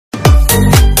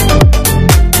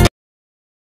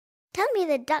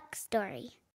me the duck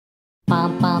story.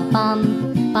 Bum bum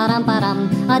bum, ba-dum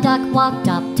ba-dum. A duck walked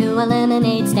up to a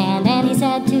lemonade stand, and he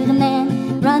said to the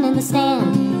man running the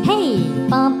stand, "Hey,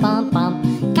 bum bum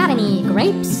bum, got any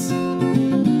grapes?"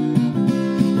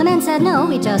 The man said, "No,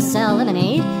 we just sell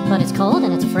lemonade, but it's cold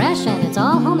and it's fresh and it's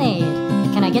all homemade.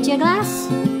 Can I get you a glass?"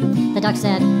 The duck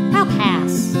said, "I'll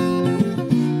pass."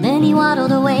 Then he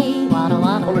waddled away, waddle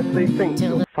waddle. Honestly think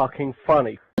you're fucking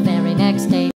funny. The very next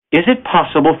day. Is it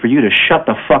possible for you to shut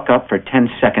the fuck up for 10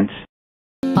 seconds?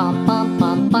 Bum bum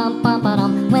bum bum bum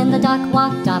ba-dum. When the duck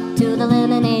walked up to the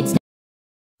lemonade stand,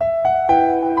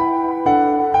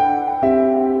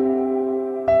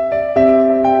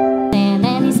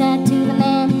 and he said to the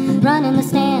man running the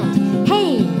stand,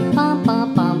 "Hey, bum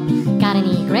bum bum, got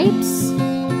any grapes?"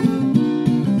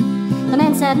 The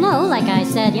man said, "No, like I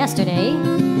said yesterday,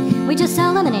 we just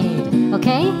sell lemonade,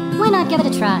 okay? Why not give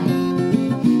it a try?"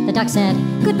 The duck said,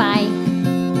 "Goodbye."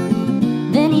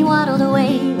 Then he waddled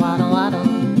away, waddle waddle.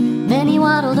 Then he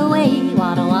waddled away,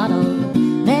 waddle waddle.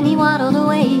 Then he waddled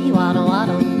away, waddle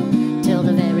waddle. Till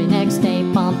the very next day,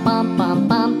 bum bum bum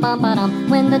bum bum ba-dum.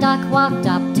 When the duck walked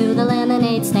up to the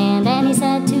lemonade stand, and he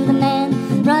said to the man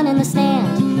running the stand,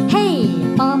 "Hey,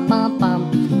 bum bum bum,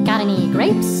 got any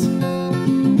grapes?"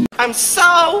 I'm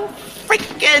so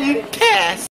freaking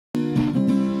pissed.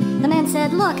 The man said,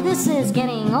 "Look, this is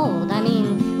getting old. I mean,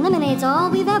 lemonade's all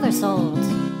we've ever sold.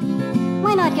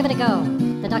 Why not give it a go?"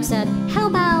 The duck said, "How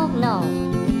about no?"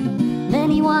 Then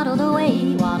he waddled away,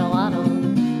 waddle waddle.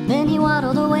 Then he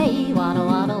waddled away, waddle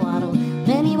waddle.